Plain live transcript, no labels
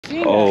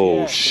seen oh,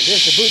 that. Yeah. So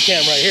this is the boot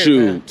camp right here.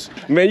 Shoot.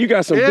 Man, you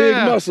got some big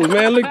muscles,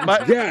 man. Look,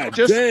 God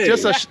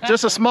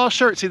just a small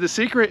shirt. See, the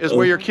secret is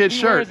wear your kid's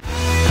shirt.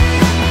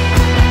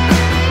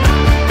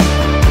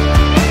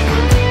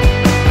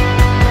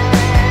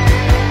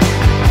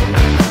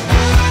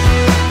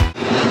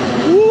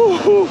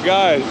 Woo,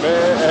 guys,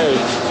 man, hey.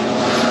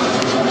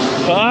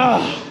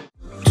 Ah.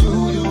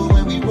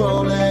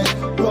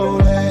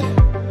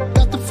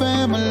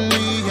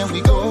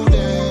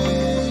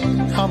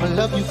 I'ma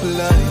love you for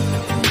life.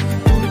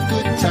 Through the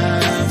good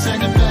times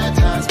and the bad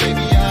times,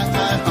 baby,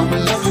 I'ma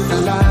love you for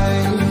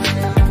life.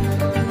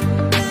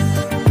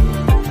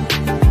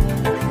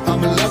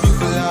 I'ma love you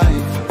for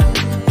life.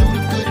 Through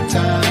the good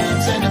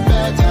times and the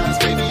bad times,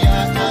 baby,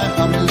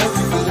 I'ma love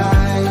you for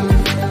life.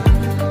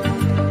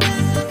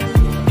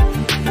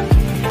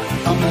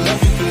 I'ma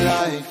love you for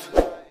life.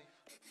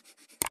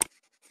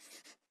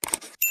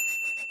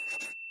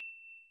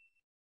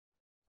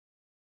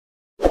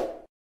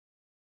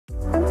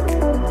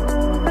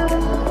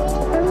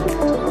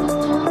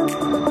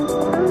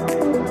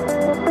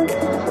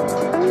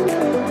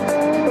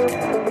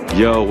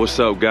 Yo, what's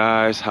up,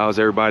 guys? How's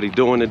everybody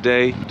doing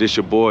today? This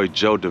your boy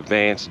Joe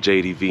DEVANCE,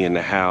 JDV in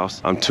the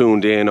house. I'm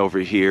tuned in over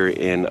here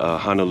in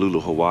Honolulu,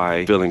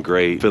 Hawaii. Feeling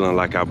great, feeling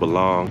like I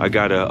belong. I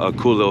got a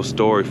cool little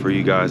story for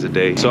you guys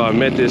today. So I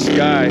met this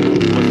guy.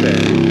 What's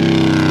that?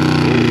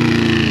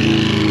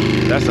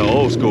 That's an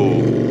old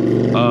school.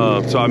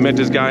 So I met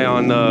this guy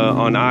on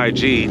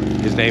IG.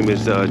 His name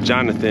is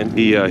Jonathan.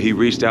 He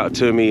reached out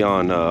to me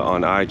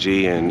on IG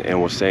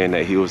and was saying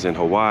that he was in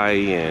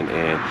Hawaii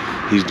and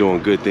he's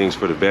doing good things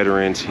for the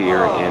veterans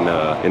here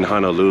in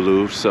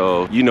Honolulu.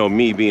 So, you know,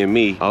 me being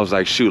me, I was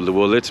like, shoot,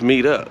 well, let's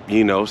meet up,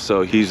 you know.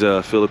 So he's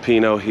a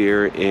Filipino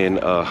here in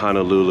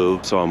Honolulu.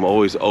 So I'm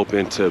always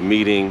open to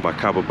meeting my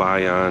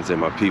kababayans and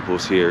my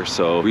peoples here.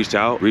 So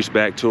reached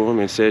back to him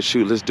and said,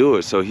 shoot, let's do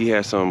it. So he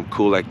has some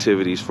cool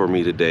activities for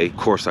me today. Of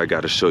course, I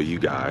got to show you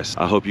guys.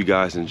 I hope you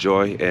guys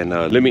enjoy. And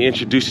let me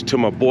introduce you to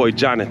my boy,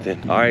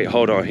 Jonathan. All right,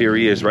 hold on. Here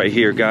he is right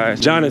here, guys.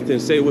 Jonathan,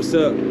 say what's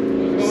up.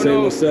 Say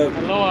what's up.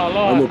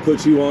 Aloha. I'm gonna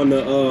put you on the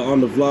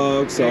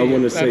vlog, so I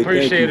want to say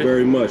thank you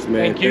very much,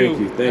 man. Thank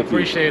you. I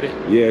appreciate it.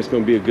 Yeah, it's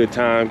gonna be a good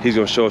time. He's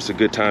gonna show us a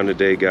good time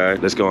today, guys.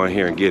 Let's go in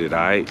here and get it, all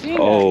right?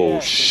 Oh,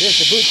 shoot.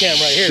 This is the boot camp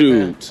right here.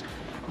 Shoot. Man.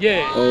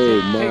 Yeah.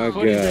 Oh my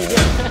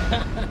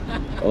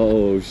God.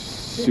 Oh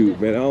shoot,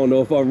 man. I don't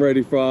know if I'm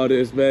ready for all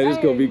this, man. It's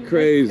gonna be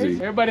crazy.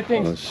 Everybody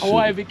thinks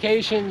Hawaii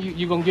vacation,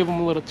 you're gonna give them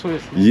a little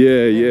twist.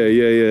 Yeah.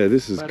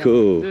 This is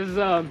cool. This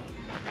is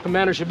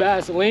Commander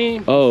Shabazz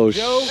Salim. Oh,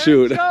 Joe.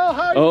 shoot.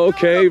 Joe,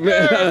 okay,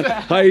 man.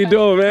 How you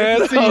doing, man?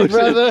 Good to see you,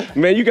 brother.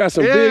 Man, you got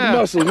some big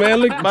muscles, man.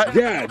 Look,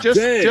 God,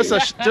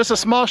 just a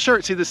small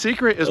shirt. See, the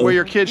secret is wear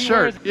your kid's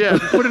shirt. Yeah,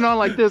 put it on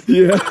like this.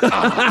 Yeah.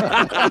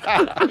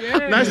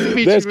 Nice to meet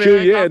you, man. That's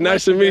cool. Yeah,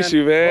 nice to meet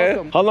you, man.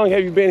 Welcome. How long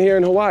have you been here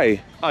in Hawaii?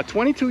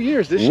 22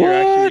 years this year,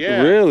 actually.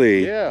 Yeah.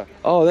 Really? Yeah.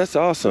 Oh, that's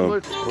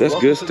awesome. That's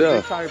good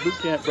stuff. Tire boot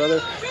camp,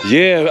 brother.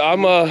 Yeah,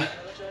 I'm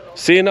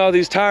seeing all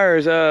these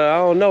tires. I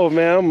don't know,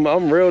 man.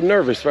 I'm real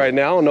nervous right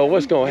now. I don't know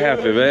what's gonna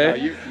happen,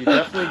 man. You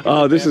definitely.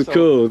 Oh, this is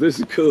cool. This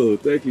is cool.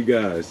 Thank you,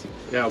 guys.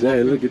 Yeah.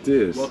 Dang, look at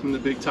this. Welcome to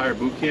Big Tire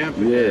Boot Camp.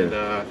 Yeah. And,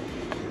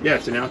 yeah,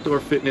 it's an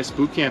outdoor fitness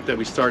boot camp that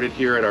we started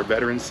here at our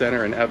Veterans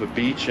Center in Eva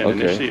Beach, and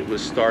initially it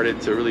was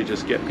started to really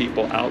just get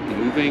people out and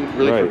moving,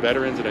 really for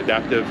veterans, an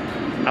adaptive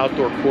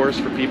outdoor course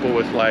for people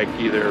with like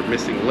either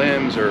missing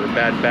limbs or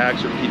bad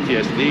backs or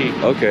PTSD.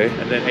 Okay.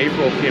 And then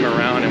April came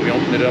around and we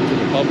opened it up to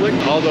the public.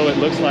 Although it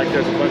looks like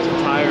there's a bunch of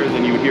tires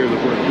and you hear the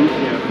word boot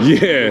camp.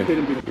 Yeah.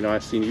 You know,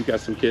 I've seen you got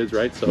some kids,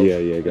 right? So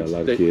yeah, got a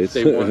lot of kids.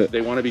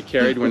 They want to be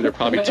carried when they're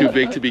probably too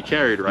big to be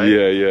carried, right?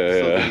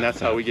 Yeah. So then that's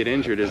how we get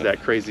injured, is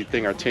that crazy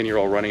thing, our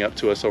 10-year-old running up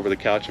to us over the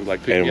couch and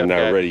like, and we're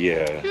not ready,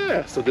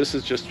 Yeah, so this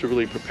is just to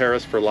really prepare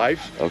us for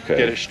life,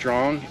 get us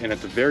strong, and at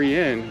the very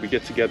end, we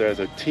get together as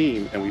a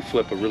team and we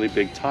flip a really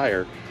big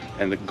tire,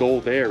 and the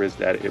goal there is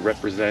that it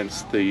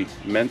represents the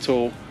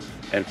mental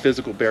and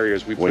physical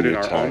barriers we put in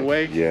our own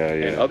way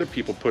and other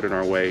people put in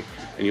our way.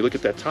 And you look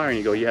at that tire and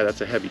you go, yeah,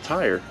 that's a heavy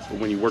tire. But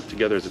when you work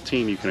together as a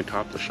team, you can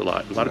accomplish a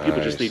lot. A lot of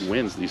people just need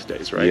wins these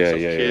days, right?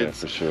 Yeah,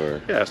 for sure.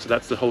 Yeah, so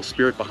that's the whole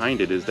spirit behind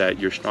it, is that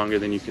you're stronger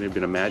than you can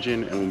even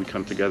imagine. And when we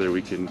come together,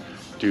 we can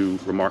do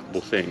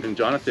remarkable things. And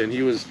Jonathan,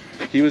 he was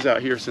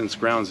out here since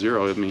ground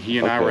zero. I mean, he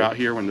and I were out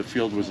here when the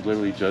field was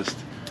literally just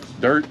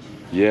dirt.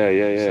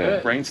 Yeah.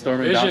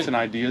 Brainstorming, bouncing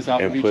ideas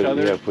off of each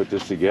other. Yeah, put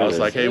this together. I was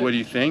like, hey, what do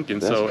you think?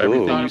 And so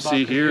everything you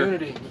see here.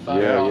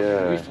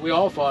 We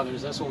all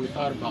fathers, that's what we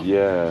thought about.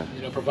 Yeah.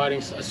 You know, providing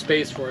a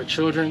space for our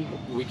children.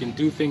 We can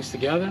do things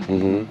together. You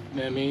know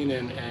what I mean?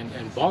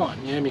 And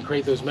bond. You know what I mean?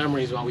 Create those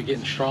memories while we're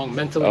getting strong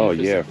mentally. Oh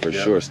yeah, for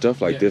sure.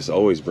 Stuff like this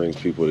always brings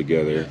people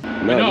together.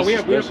 No, we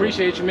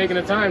appreciate you making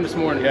the time this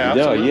morning. Yeah,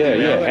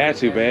 had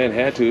to, man.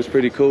 Had to. It's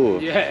pretty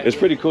cool. Yeah. It's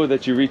pretty cool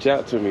that you reach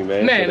out to me,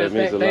 man. Man, so that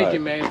means a lot. Thank you,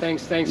 man.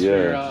 Thanks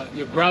for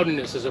your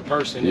groundedness as a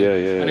person.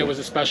 And it was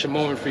a special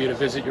moment for you to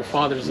visit your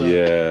father's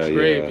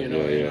grave. You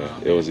know.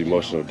 It was an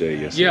emotional day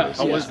yesterday. Yeah.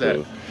 How was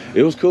that?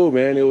 It was cool,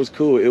 man. It was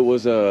cool. It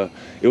was the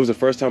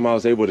first time I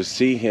was able to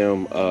see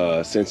him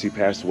since he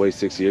passed away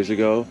 6 years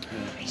ago.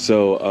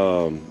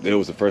 So it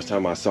was the first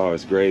time I saw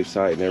his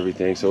gravesite and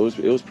everything. So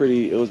it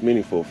was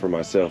meaningful for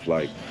myself,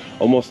 like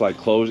almost like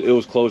closure. It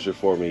was closure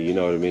for me, you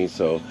know what I mean?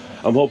 So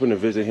I'm hoping to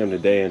visit him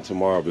today and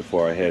tomorrow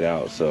before I head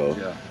out. So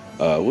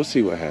we'll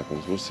see what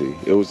happens. We'll see.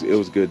 It was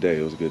a good day.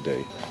 It was a good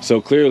day.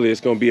 So clearly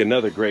it's going to be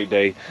another great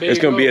day. It's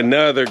going to be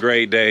another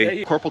great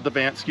day. Corporal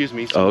DEVANCE, excuse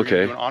me. So we're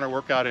gonna do an honor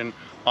workout in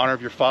honor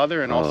of your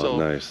father, and also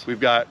we've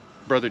got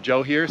Brother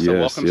Joe here. So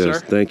welcome, sir.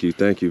 Thank you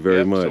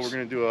very much. So we're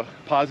going to do a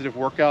positive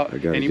workout.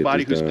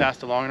 Anybody who's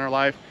passed along in our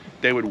life,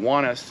 they would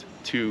want us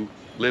to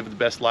live the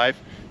best life,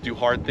 do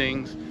hard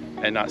things,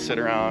 and not sit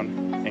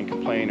around and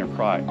complain or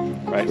cry,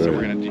 right? So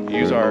we're going to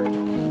use our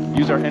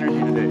energy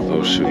today.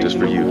 Oh shoot, just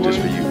for you,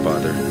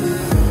 Father.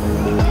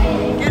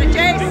 Get it,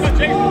 Jace! Yes,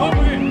 Jace!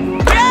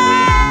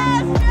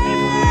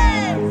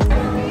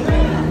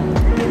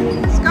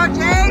 Let's go,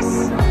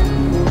 Jace!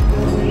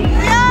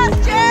 Yes,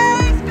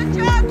 Jace! Good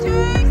job,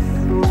 Jace!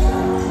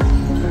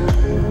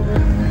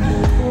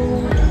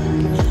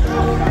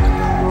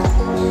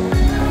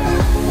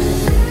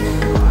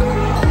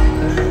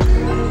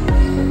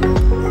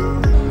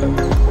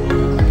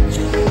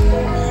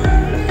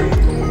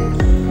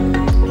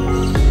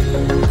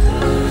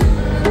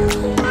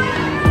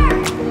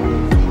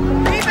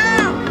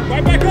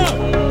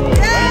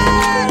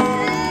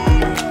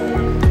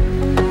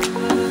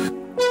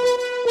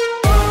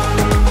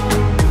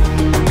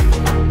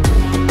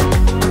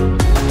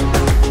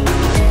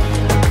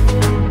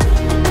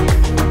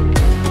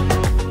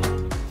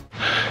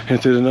 In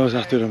through the nose,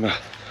 out through the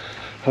mouth.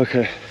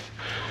 Okay.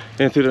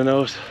 In through the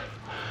nose,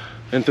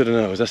 in through the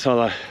nose. That's all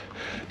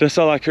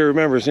I can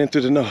remember is in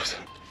through the nose.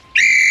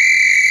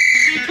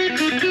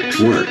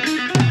 Work.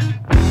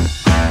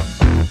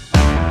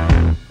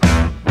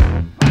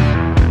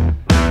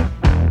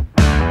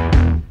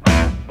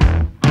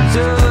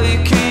 So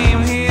you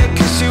came here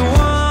 'cause you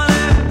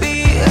wanna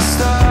be a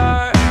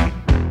star.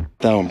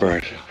 Down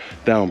bird.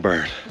 Down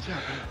bird.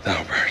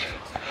 Down bird.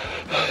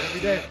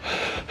 Every day.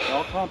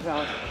 All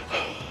compound.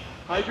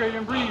 Hydrate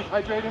and breathe.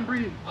 Hydrate and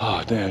breathe.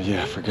 Oh damn,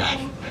 yeah, I forgot.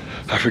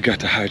 I forgot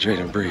to hydrate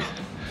and breathe.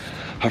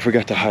 I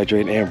forgot to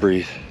hydrate and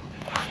breathe.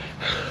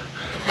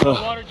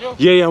 Water, Joe?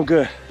 Yeah, I'm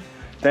good.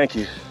 Thank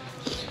you.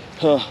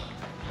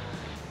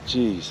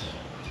 Jeez.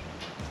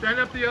 Stand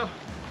up, Theo.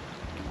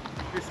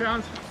 It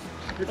sounds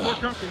more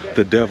comfortable.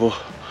 The devil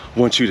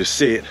wants you to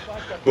sit,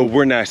 but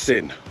we're not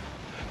sitting.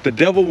 The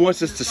devil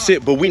wants us to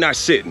sit, but we're not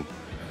sitting.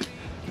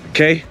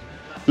 Okay?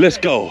 Let's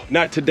go.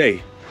 Not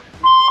today.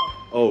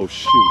 Oh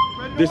shoot.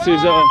 This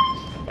is all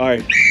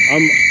right.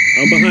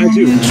 I'm behind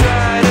you.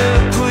 Try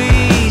to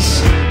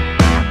please.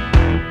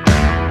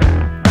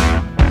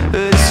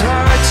 It's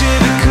hard to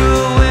be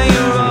cool when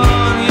you're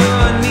on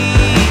your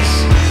knees.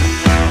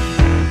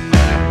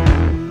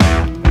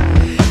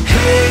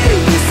 Hey,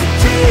 Mr.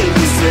 J,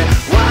 Mr.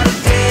 What a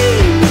day,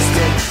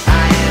 Mr. I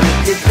am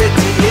addicted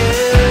to you.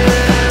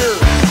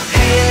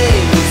 Hey,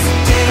 Mr.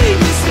 J,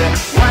 Mr.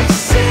 What you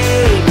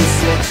say,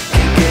 Mr.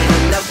 Can't get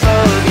enough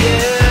of you.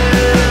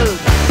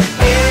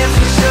 If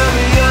you show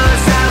me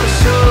yours, I will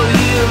show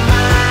you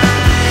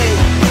mine.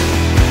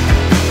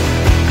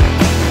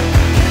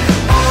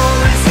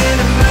 Always in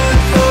the mood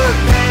for a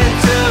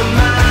pantomime.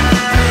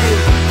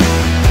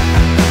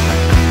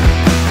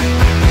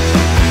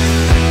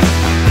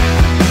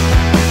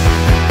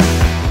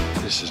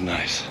 This is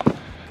nice.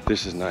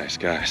 This is nice,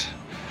 guys.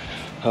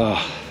 Oh.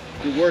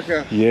 Good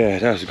workout. Yeah,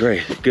 that was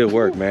great. Good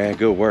work, man.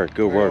 Good work.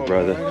 Good work,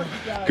 brother.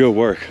 Good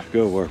work.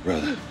 Good work,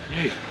 brother.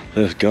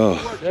 Let's go.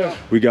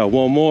 We got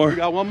one more. We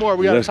got one more.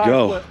 We got Let's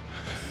go.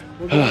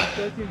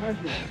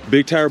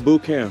 Big Tire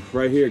Boot Camp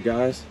right here,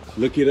 guys.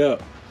 Look it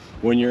up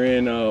when you're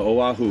in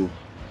Oahu.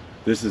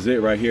 This is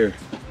it right here.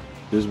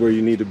 This is where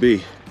you need to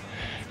be.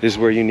 This is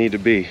where you need to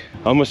be.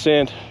 I'm gonna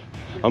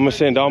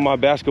send all my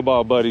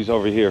basketball buddies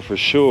over here for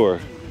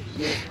sure.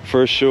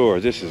 For sure.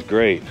 This is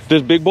great.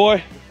 This big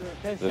boy?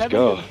 Let's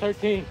go.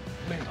 13.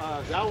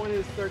 That one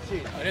is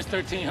 13. Oh, it's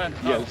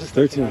 1300. Yeah, it's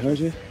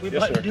 1300. We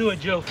about to do it,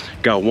 Joe.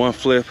 Got one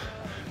flip,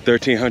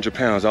 1,300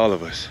 pounds, all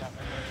of us.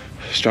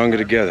 Stronger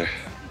together.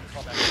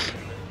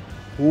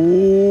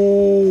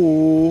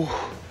 Ooh.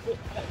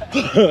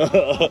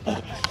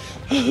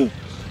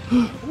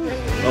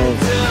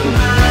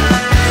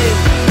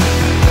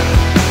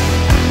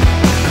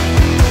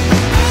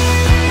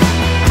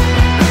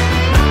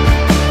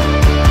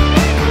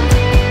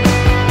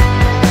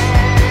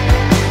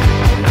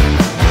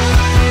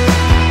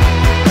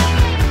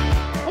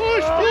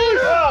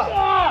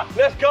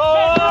 Let's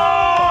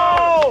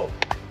go!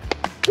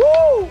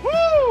 Woo!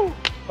 Woo!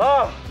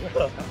 Ah.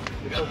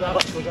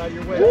 Goes out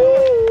your way.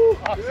 Woo!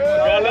 Got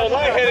a little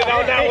lightheaded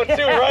on that one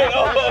too, right?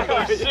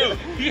 Oh shoot!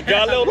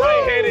 Got a little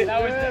lightheaded.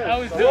 That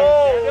was the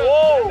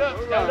Whoa!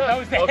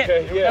 was the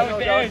Okay, yeah. That was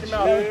the edge.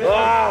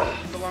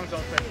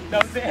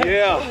 That was the edge.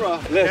 Yeah.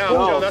 Let's Now,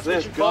 go. Joe, that's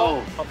Let's what you call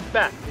go. a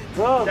fact.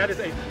 That is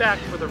a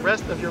fact for the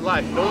rest of your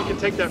life. No one can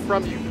take that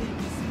from you.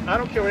 I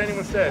don't care what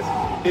anyone says.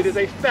 It is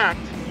a fact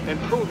and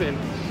proven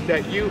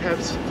that you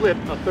have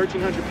flipped a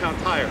 1,300-pound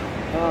tire.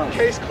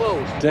 Case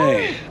closed.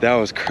 Dang, that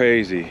was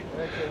crazy.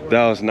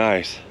 That was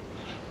nice.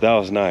 That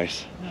was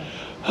nice.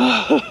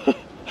 That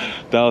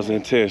was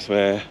intense,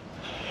 man.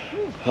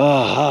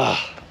 That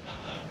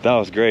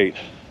was great.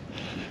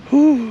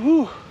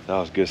 That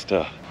was good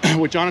stuff.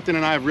 What Jonathan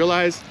and I have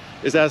realized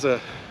is, as a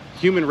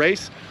human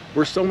race,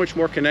 we're so much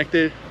more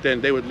connected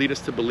than they would lead us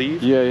to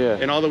believe. Yeah.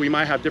 And although we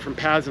might have different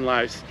paths in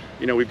lives,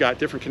 you know, we've got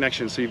different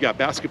connections. So you've got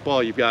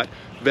basketball, you've got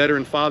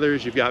veteran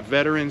fathers, you've got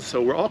veterans.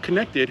 So we're all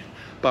connected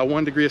by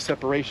 1 degree of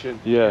separation.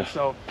 Yeah.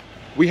 So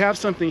we have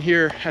something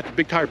here at the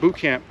Big Tire Boot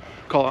Camp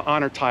called an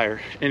honor tire.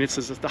 And it's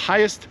the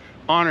highest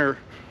honor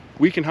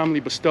we can humbly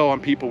bestow on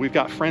people. We've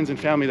got friends and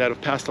family that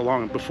have passed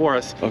along before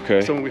us.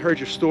 Okay. So when we heard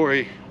your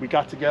story, we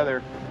got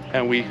together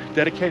and we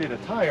dedicated a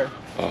tire.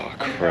 Oh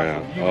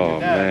crap. Oh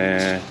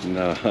man.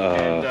 No.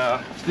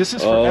 And this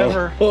is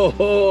forever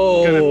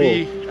gonna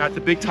be at the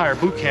Big Tire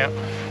Boot Camp.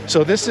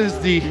 So this is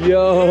the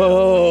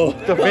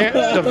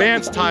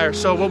Vance tire.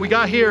 So what we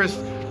got here is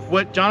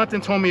what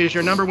Jonathan told me is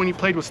your number when you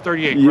played was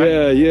 38,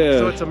 right? Yeah.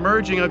 So it's a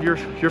merging of your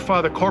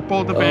father,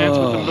 Corporal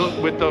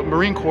DeVance, with the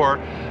Marine Corps,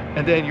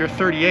 and then you're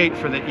 38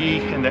 for the E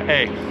and the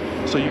A.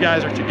 So you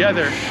guys are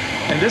together,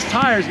 and this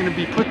tire is gonna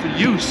be put to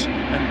use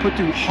and put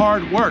through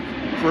hard work.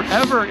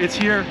 Forever it's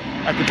here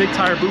at the Big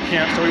Tire Boot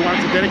Camp. So we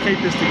wanted to dedicate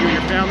this to you and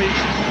your family.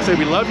 Say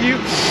we love you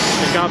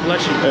and God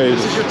bless you. Hey.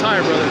 This is your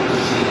tire, brother.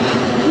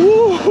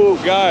 Woo,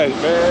 guys,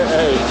 man.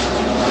 Hey.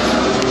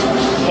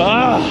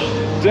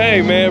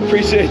 Dang, man.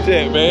 Appreciate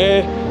that,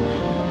 man.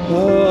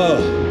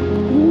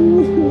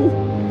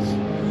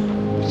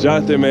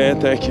 Jonathan, man,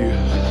 thank you. Hey,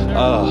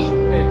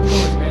 of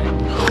course, man.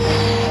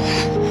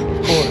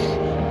 Of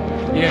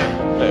course. Yeah.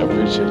 I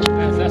appreciate you.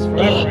 That's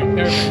forever right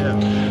there,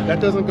 man. That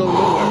doesn't go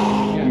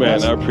nowhere. Yeah,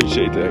 Man, I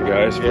appreciate that,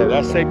 guys. Yeah,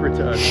 that's sacred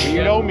to us. When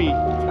you know me,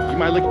 you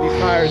might look at these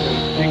tires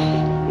and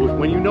think,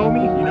 when you know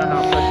me, you know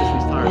how precious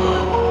these tires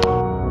are.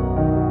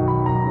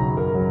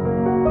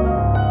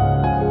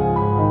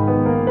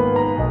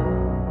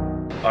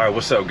 All right,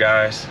 what's up,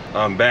 guys?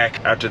 I'm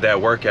back after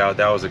that workout.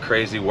 That was a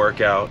crazy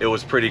workout. It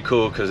was pretty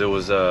cool because it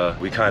was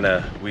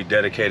we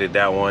dedicated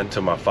that one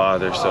to my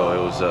father, so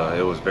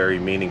it was very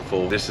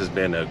meaningful. This has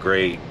been a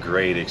great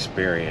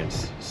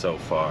experience so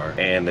far,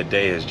 and the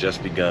day has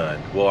just begun.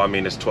 Well, I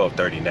mean, it's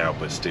 12:30 now,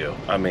 but still,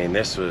 I mean,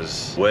 this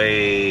was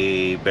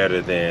way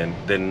better than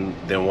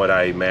what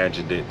I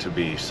imagined it to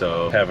be.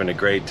 So having a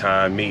great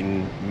time,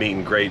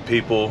 meeting great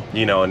people,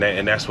 you know,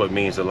 and that's what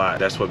means a lot.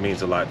 That's what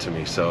means a lot to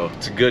me. So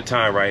it's a good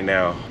time right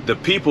now. The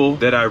people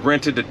that I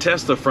rented the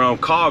Tesla from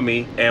called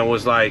me and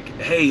was like,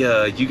 hey,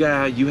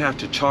 you have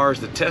to charge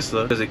the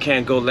Tesla because it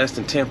can't go less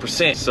than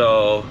 10%.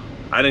 So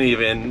I didn't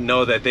even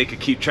know that they could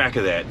keep track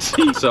of that.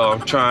 So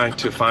I'm trying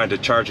to find a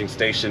charging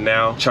station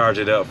now, charge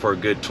it up for a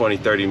good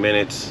 20-30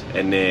 minutes,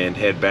 and then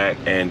head back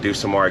and do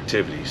some more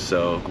activities.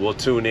 So we'll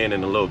tune in a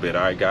little bit.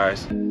 All right,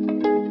 guys.